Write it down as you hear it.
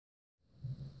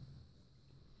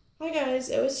Hi guys,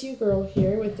 osu.girl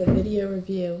here with the video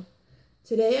review.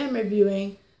 Today I'm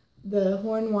reviewing the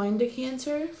horn wine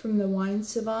decanter from the wine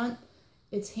Savant.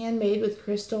 It's handmade with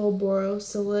crystal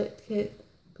borosilicate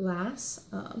glass.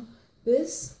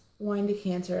 This wine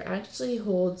decanter actually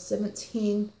holds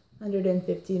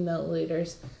 1,750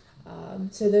 milliliters.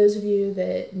 So those of you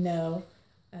that know,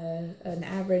 an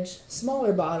average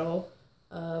smaller bottle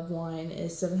of wine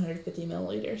is 750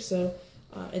 milliliters. So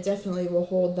it definitely will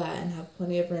hold that and have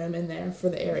plenty of room in there for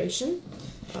the aeration.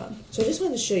 So I just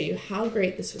wanted to show you how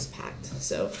great this was packed.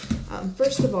 So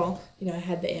first of all, I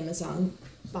had the Amazon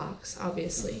box,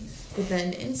 obviously, but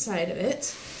then inside of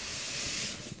it,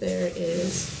 there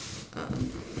is,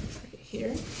 right here,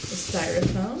 the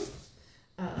styrofoam.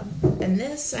 And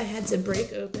this, I had to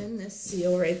break open this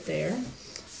seal right there,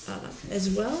 as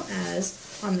well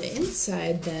as on the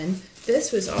inside then,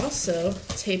 this was also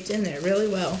taped in there really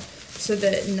well, so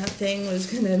that nothing was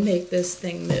going to make this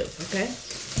thing move, okay?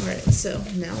 Alright, so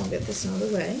now I'll get this out of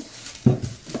the way.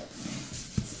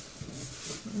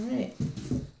 Alright,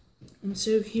 and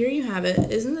so here you have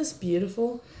it. Isn't this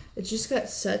beautiful? It's just got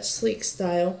such sleek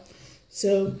style.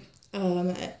 So,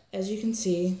 as you can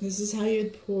see, this is how you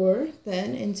would pour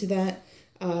then into that.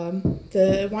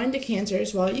 The wine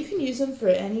decanters, well, you can use them for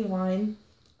any wine,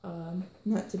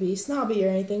 not to be snobby or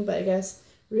anything, but I guess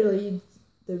really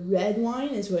the red wine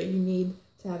is what you need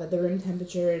to have at the room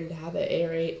temperature and to have it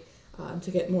aerate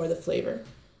to get more of the flavor.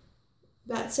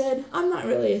 That said, I'm not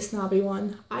really a snobby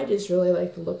one. I just really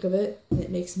like the look of it, and it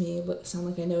makes me sound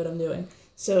like I know what I'm doing.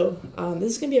 So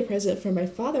this is going to be a present for my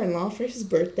father-in-law for his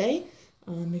birthday,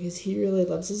 because he really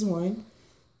loves his wine.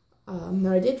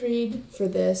 Now I did read for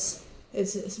this,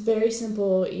 it's a very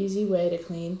simple, easy way to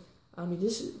clean. You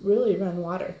just really run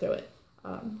water through it.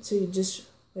 So you just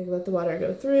let the water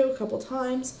go through a couple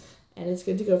times, and it's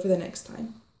good to go for the next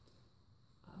time.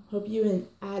 Hope you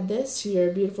add this to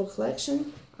your beautiful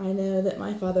collection. I know that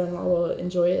my father-in-law will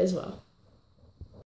enjoy it as well.